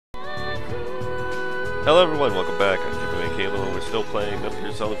Hello everyone, welcome back. I'm IPtB Cable and we're still playing Metal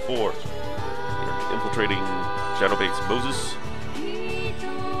Gear Solid 4. We're infiltrating Shadow-based Moses.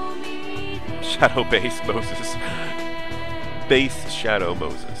 Shadow-based Moses. Base Shadow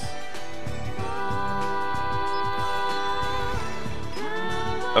Moses.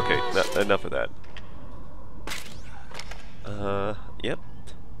 Okay, enough of that. Yep.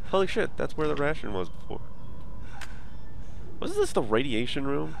 Holy shit, that's where the ration was before. Wasn't this the radiation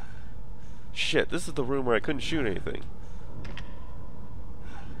room? Shit, this is the room where I couldn't shoot anything.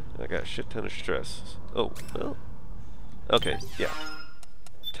 I got a shit ton of stress. Oh, well. Okay, yeah.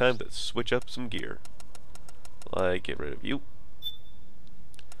 Time to switch up some gear. Like, get rid of you.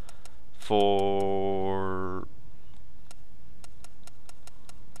 For...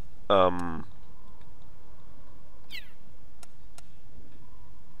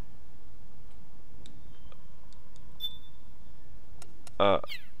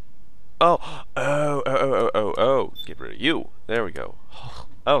 Oh. Get rid of you. There we go.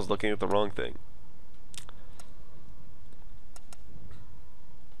 I was looking at the wrong thing.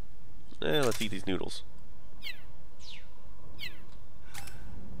 Let's eat these noodles.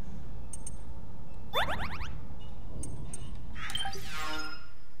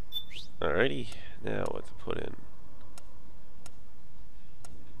 Alrighty. Now what to put in?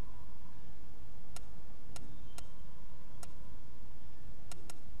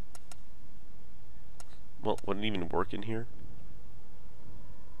 Well, wouldn't even work in here.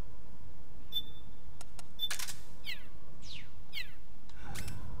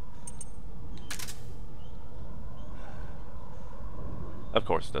 Of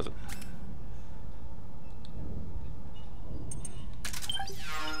course it doesn't.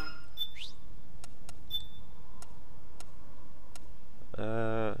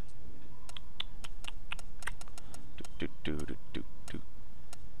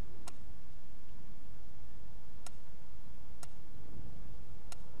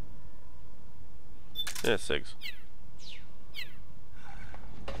 Yeah, SIGs.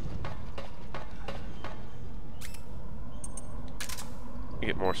 You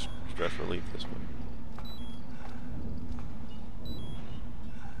get more stress relief this way.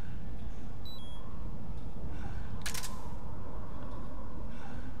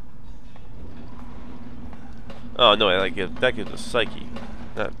 Oh no, that gives us psyche,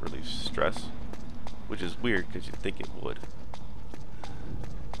 not relief stress, which is weird because you'd think it would.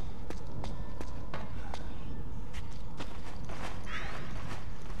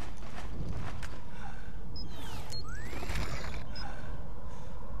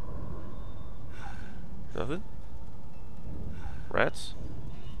 Nothing? Rats?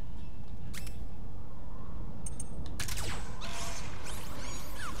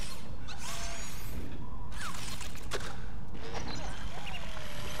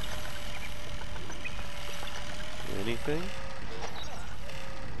 Anything?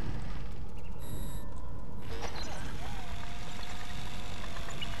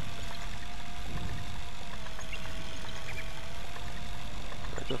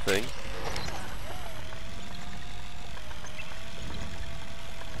 That's a thing.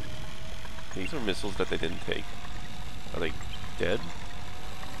 These are missiles that they didn't take. Are they dead?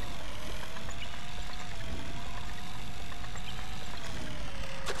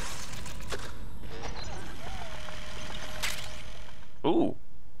 Ooh.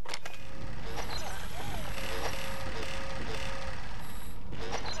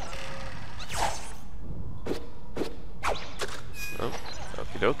 Oh,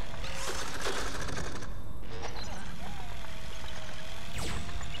 okie doke.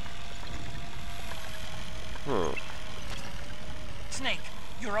 Snake,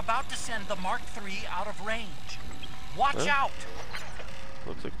 you're about to send the Mark III out of range. Watch out!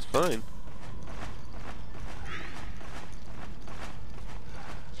 Looks like it's fine.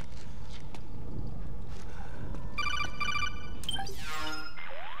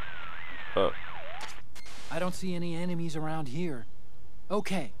 Oh. I don't see any enemies around here.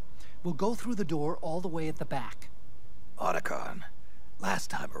 Okay, we'll go through the door all the way at the back. Otacon,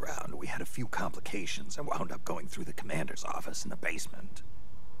 last time around we had a few complications and wound up going through the commander's office in the basement.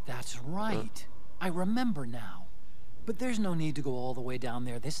 That's right. I remember now. But there's no need to go all the way down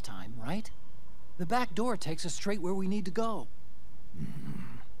there this time, right? The back door takes us straight where we need to go.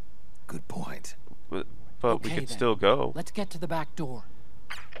 Good point. But Okay, we could then. still go. Let's get to the back door.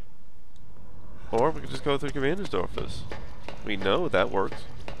 Or we could just go through the commander's office. We know that works.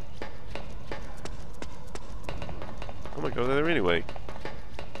 I'm gonna go there anyway.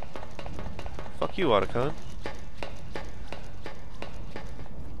 Fuck you, Otacon.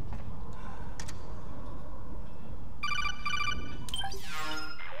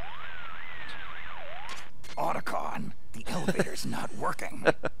 elevator's not working.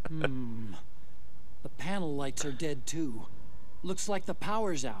 The panel lights are dead too. Looks like the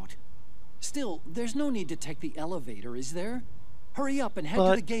power's out. Still, there's no need to take the elevator, is there? Hurry up and head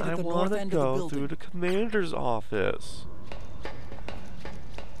to the gate at the north end of the building. I want to go through the commander's office.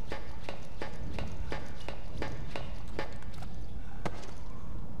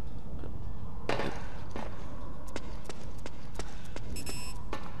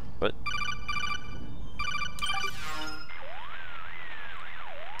 What?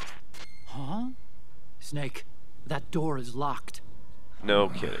 Huh? Snake, that door is locked. No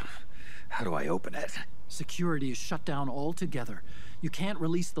kidding. How do I open it? Security is shut down altogether. You can't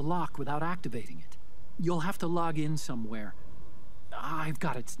release the lock without activating it. You'll have to log in somewhere. I've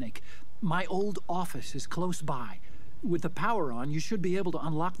got it, Snake. My old office is close by. With the power on, you should be able to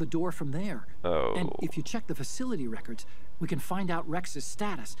unlock the door from there. Oh. And if you check the facility records, we can find out Rex's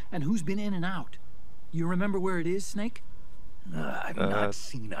status and who's been in and out. You remember where it is, Snake? I'm not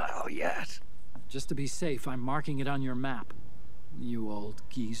senile yet. Just to be safe, I'm marking it on your map. You old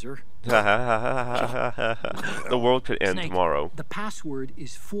geezer. The world could end Snake, tomorrow. The password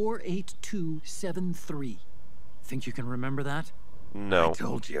is 48273. Think you can remember that? No. I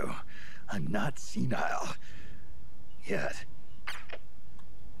told you, I'm not senile yet.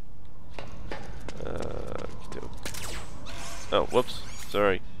 Oh, whoops.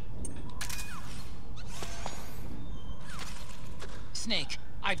 Sorry. Snake,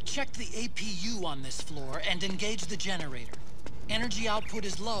 I've checked the APU on this floor and engaged the generator. Energy output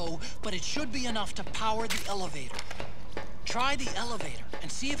is low, but it should be enough to power the elevator. Try the elevator and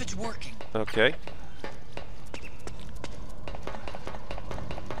see if it's working. Okay.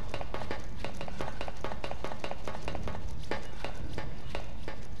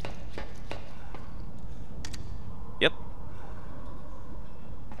 Yep.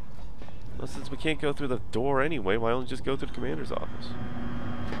 Well, since we can't go through the door anyway, why don't we just go through the commander's office?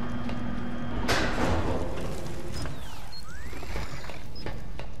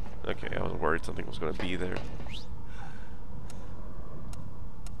 Okay, I was worried something was going to be there.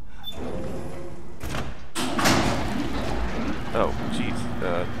 Oh, jeez.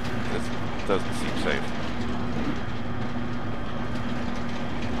 This doesn't seem safe.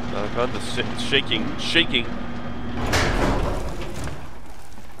 God, the shaking.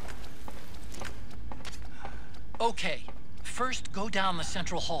 Okay, first go down the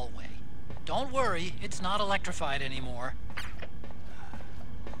central hallway. Don't worry, it's not electrified anymore.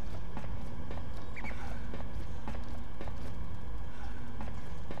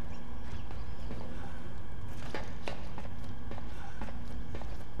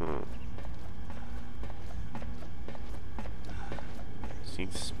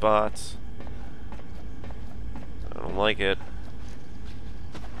 Seen spots. I don't like it.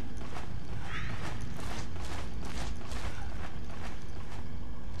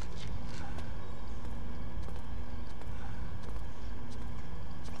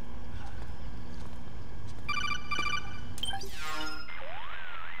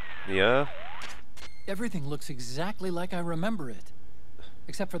 Yeah? Everything looks exactly like I remember it.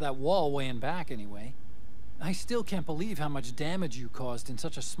 Except for that wall way in back, anyway. I still can't believe how much damage you caused in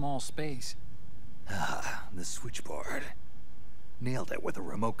such a small space. Ah, the switchboard. Nailed it with a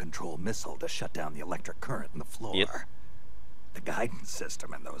remote control missile to shut down the electric current in the floor. Yep. The guidance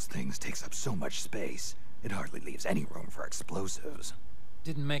system in those things takes up so much space, it hardly leaves any room for explosives.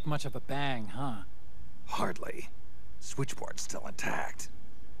 Didn't make much of a bang, huh? Hardly. Switchboard's still intact.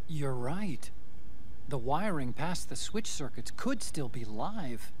 You're right. The wiring past the switch circuits could still be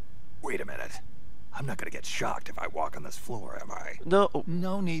live. Wait a minute. I'm not gonna get shocked if I walk on this floor, am I? No.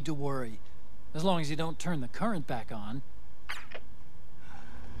 No need to worry. As long as you don't turn the current back on.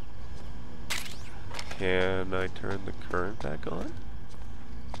 Can I turn the current back on?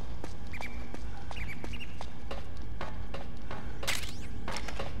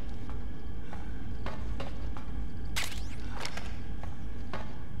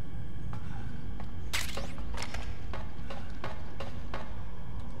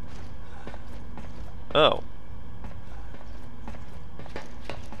 Oh.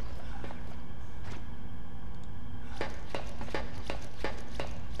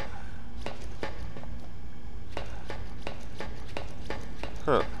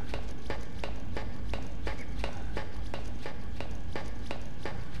 Huh.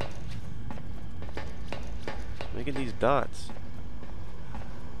 Making these dots.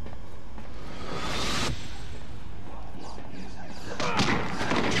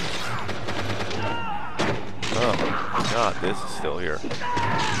 Oh God, this is still here.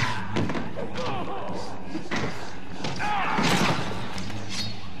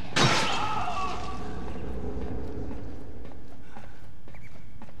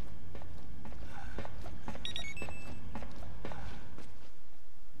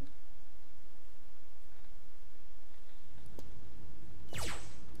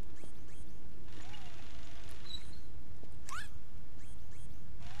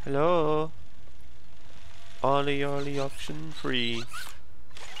 Hello. Ollie Ollie option free.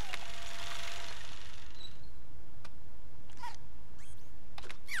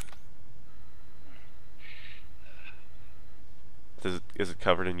 Is it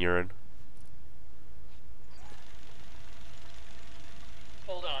covered in urine?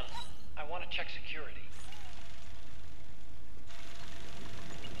 Hold on. I want to check security.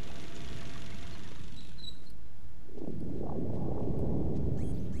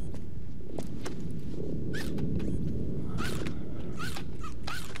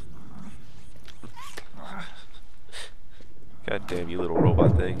 God damn you, little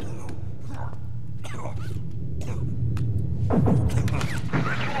robot thing.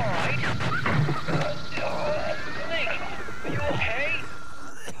 Snake, are you okay?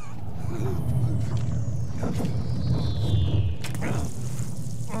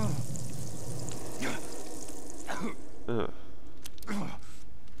 Ugh.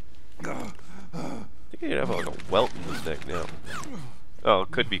 I think you'd have like a welt in his neck now. Oh,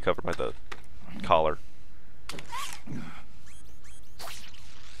 it could be covered by the collar.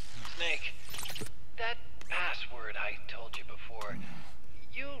 Snake, that password I told you before,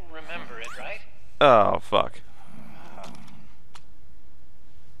 you remember it, right? Oh, fuck.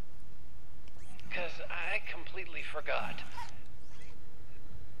 Because I completely forgot.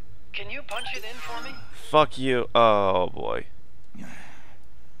 Can you punch it in for me? Fuck you. Oh, boy.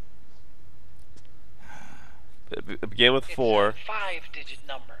 It began with 4. It's a 5-digit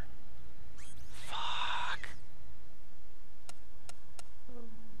number. Fuck.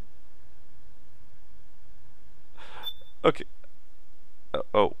 Okay.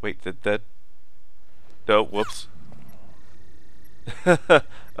 Oh, wait, did that... No, whoops.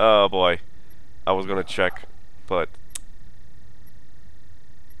 Oh, boy. I was gonna check, but...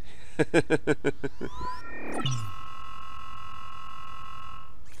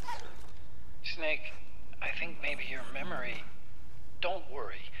 Snake, I think maybe your memory... Don't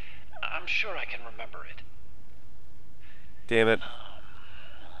worry. I'm sure I can remember it. Damn it.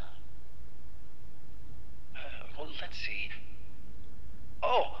 Well, let's see.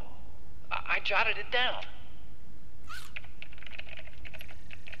 Oh! I jotted it down.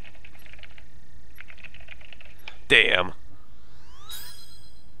 Damn.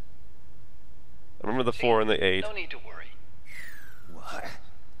 I remember the 4 and the 8. No need to worry. What?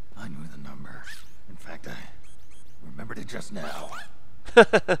 I knew the number. In fact, I remembered it just now.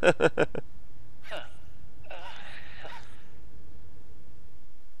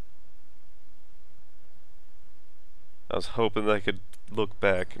 I was hoping that I could look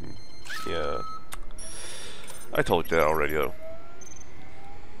back and... Yeah. I told you that already, though.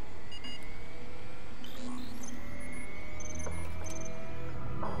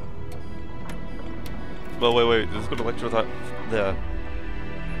 Well, wait. Is this gonna electrify the...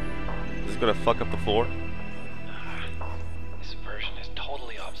 Is this gonna fuck up the floor? This version is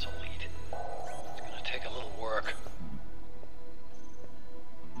totally obsolete. It's gonna take a little work.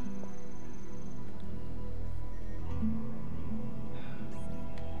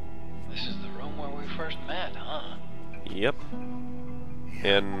 This is the room where we first met, huh? Yep.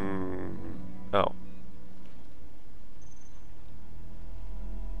 And... Oh.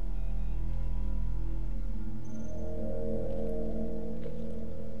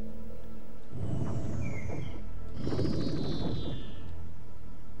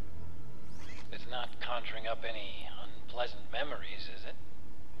 It's not conjuring up any unpleasant memories, is it?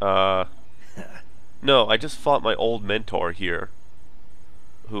 No, I just fought my old mentor here,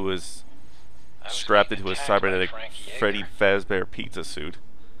 who was strapped into a cybernetic Freddy Fazbear pizza suit.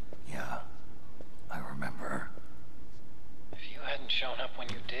 Yeah, I remember. If you hadn't shown up when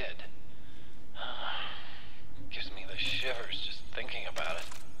you did, gives me the shivers just thinking about it.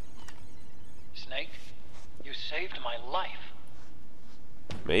 Snake, you saved my life.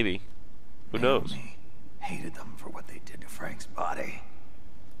 Maybe. Who knows? Naomi hated them for what they did to Frank's body.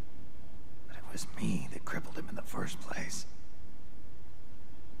 But it was me that crippled him in the first place.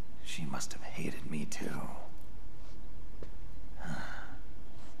 She must have hated me too.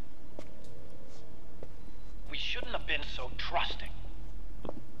 We shouldn't have been so trusting.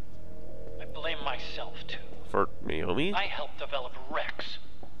 I blame myself too. For Naomi? I helped develop Rex.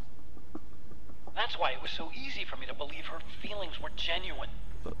 That's why it was so easy for me to believe her feelings were genuine.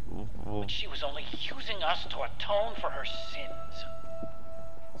 Well, But she was only using us to atone for her sins.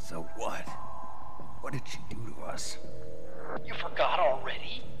 So what? What did she do to us? You forgot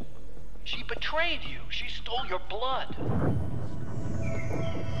already? She betrayed you. She stole your blood.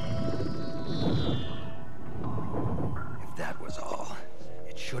 If that was all,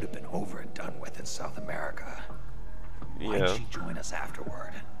 it should have been over and done with in South America. Why'd yeah. she join us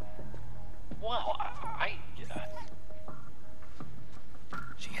afterward? Well,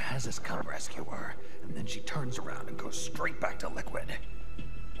 She has us come rescue her, and then she turns around and goes straight back to Liquid.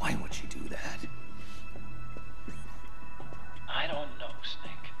 Why would she do that? I don't know,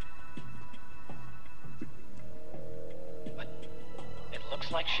 Snake. But it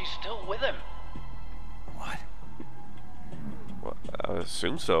looks like she's still with him. What? Well, I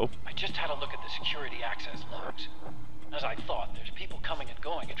assume so. I just had a look at the security access logs. As I thought, there's people coming and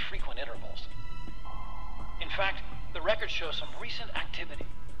going at frequent intervals. In fact, the records show some recent activity.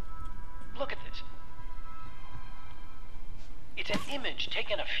 Look at this. It's an image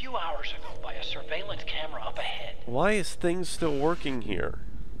taken a few hours ago by a surveillance camera up ahead. Why is things still working here?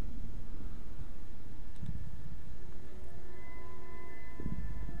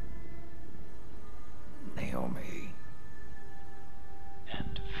 Naomi.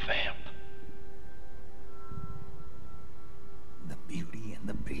 And Vamp. The Beauty and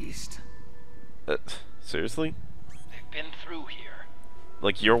the Beast. Seriously? They've been through here.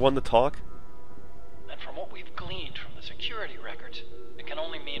 Like you're one to talk? And from what we've gleaned from the security records, it can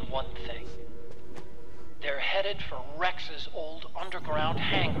only mean one thing. They're headed for Rex's old underground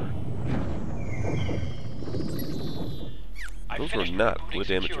hangar. I Those were finished not rebooting good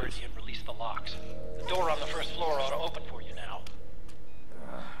security images. and released the locks. The door on the first floor ought to open for you now.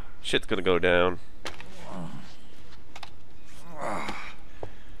 Shit's gonna go down.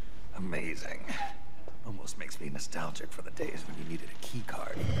 Amazing. Almost makes me nostalgic for the days when you needed a key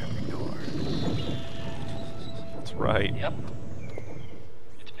card for every door. That's right. Yep.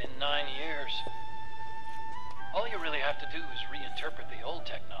 It's been 9 years. All you really have to do is reinterpret the old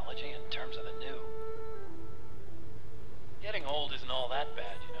technology in terms of the new. Getting old isn't all that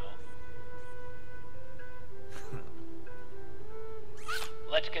bad, you know.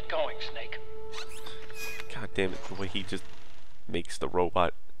 Let's get going, Snake. God damn it, the way he just makes the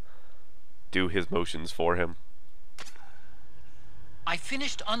robot do his motions for him. I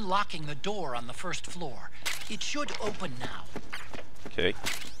finished unlocking the door on the first floor. It should open now. Okay.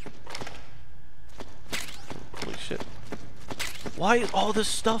 Holy shit. Why is all this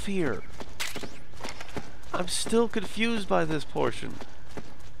stuff here? I'm still confused by this portion.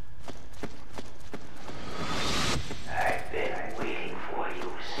 I've been waiting for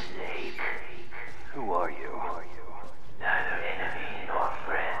you, Snake. Who are you? Neither enemy nor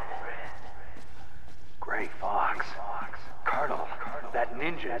friend. Gray Fox. Colonel, that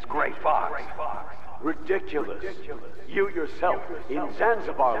ninja is Gray Fox. Ridiculous. You yourself in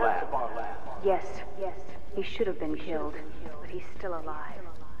Zanzibar lab. Yes, he should have been killed, but he's still alive.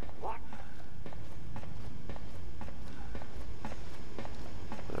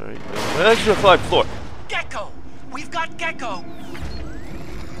 Alright, extra 5th floor. Gecko! We've got Gecko!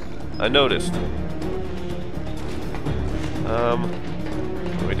 I noticed.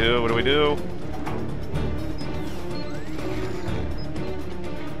 What do we do? What do we do?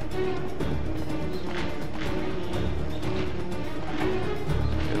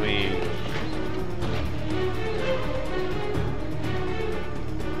 Can we...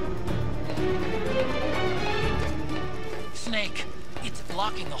 Snake, it's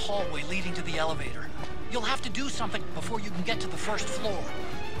blocking the hallway leading to the elevator. You'll have to do something before you can get to the first floor.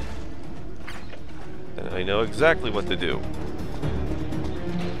 And I know exactly what to do.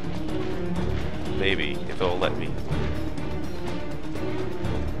 Maybe, if it'll let me.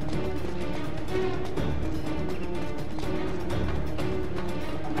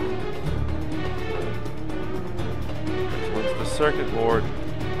 What's the circuit board?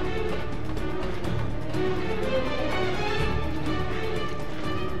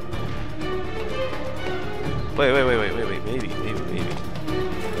 Wait, maybe.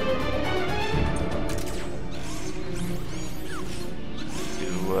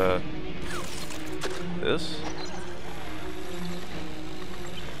 Do, this?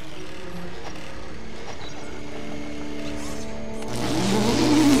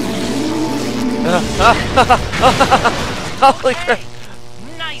 Holy crap!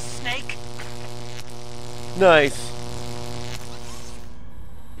 Hey, nice, Snake! Nice.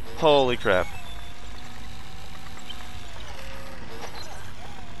 Holy crap.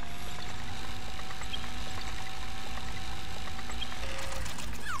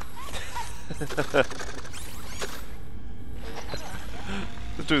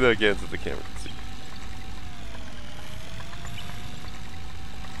 Let's do that again so the camera can see.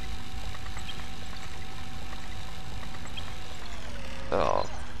 Oh.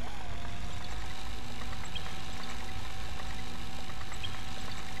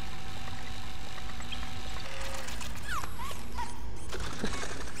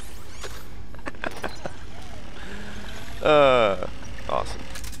 Awesome.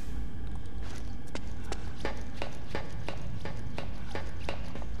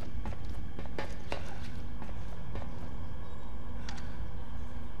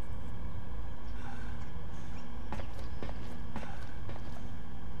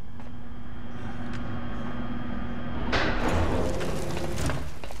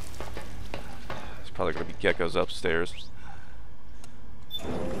 probably gonna be geckos upstairs.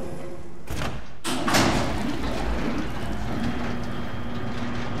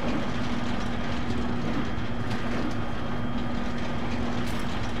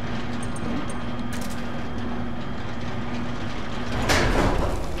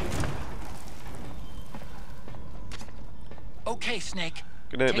 Okay, Snake.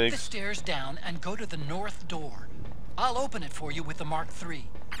 Good night, Take Mix. the stairs down and go to the north door. I'll open it for you with the Mark III.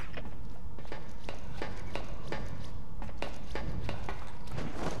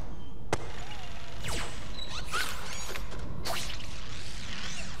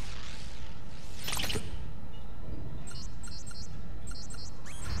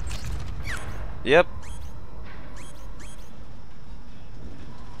 Yep.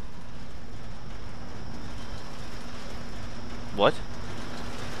 What?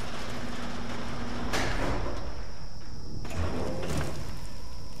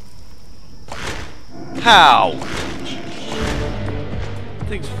 How? That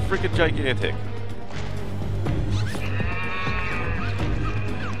thing's freaking gigantic.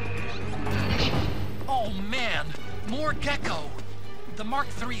 Oh man, more gecko. The Mark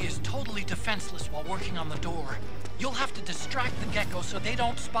III is totally defenseless while working on the door. You'll have to distract the gecko so they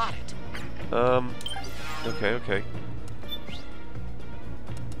don't spot it. Okay.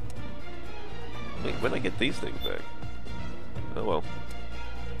 Wait, when I get these things back? Oh well.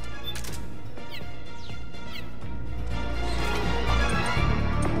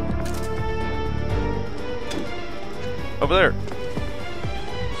 Over there.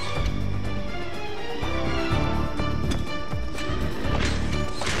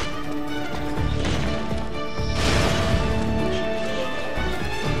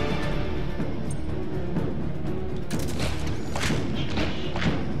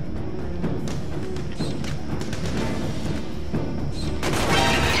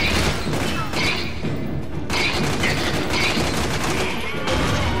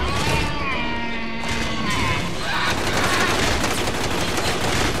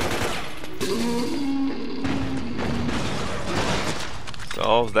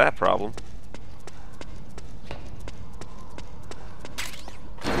 Solves that problem.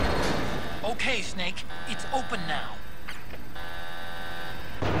 Okay, Snake, it's open now.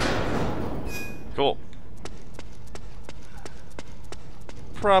 Cool.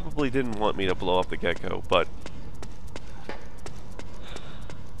 Probably didn't want me to blow up the gecko, but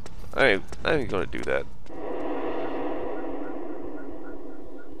I ain't gonna do that.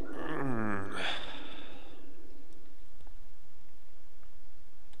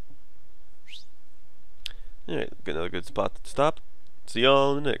 Alright, got another good spot to stop. See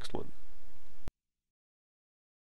y'all in the next one.